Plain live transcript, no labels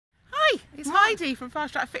Heidi from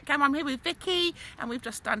FastTrack Fit Cam. I'm here with Vicky, and we've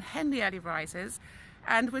just done Henley Early Risers,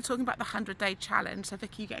 and we're talking about the 100-day challenge. So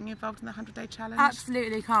Vicky, you getting involved in the 100-day challenge?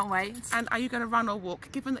 Absolutely, can't wait. And are you going to run or walk?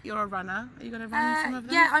 Given that you're a runner, are you going to run some of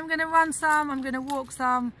them? Yeah, I'm going to run some, I'm going to walk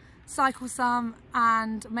some, cycle some,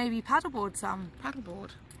 and maybe paddleboard some.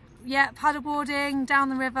 Paddleboard? Yeah, paddleboarding down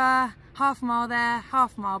the river, half a mile there,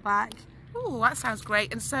 half a mile back. Oh, that sounds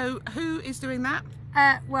great. And so who is doing that?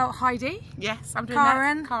 Well, Heidi. Yes, I'm doing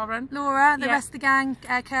Karen, that. Karen. Laura, the rest of the gang,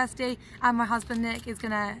 Kirsty, and my husband Nick is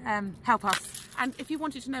going to help us. And if you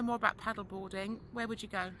wanted to know more about paddleboarding, where would you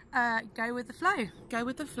go? Go with the flow. Go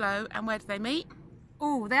with the flow. And where do they meet?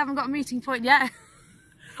 Oh, they haven't got a meeting point yet.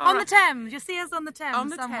 On the Thames. You'll see us on the Thames on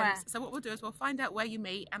the somewhere. Thames. So what we'll do is we'll find out where you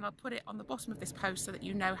meet, and I'll put it on the bottom of this post so that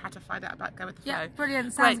you know how to find out about Go With The Flow. Yeah,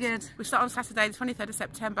 brilliant. Sounds good. We start on Saturday, the 23rd of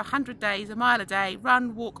September, 100 days, a mile a day,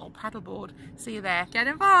 run, walk or paddleboard. See you there. Get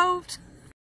involved.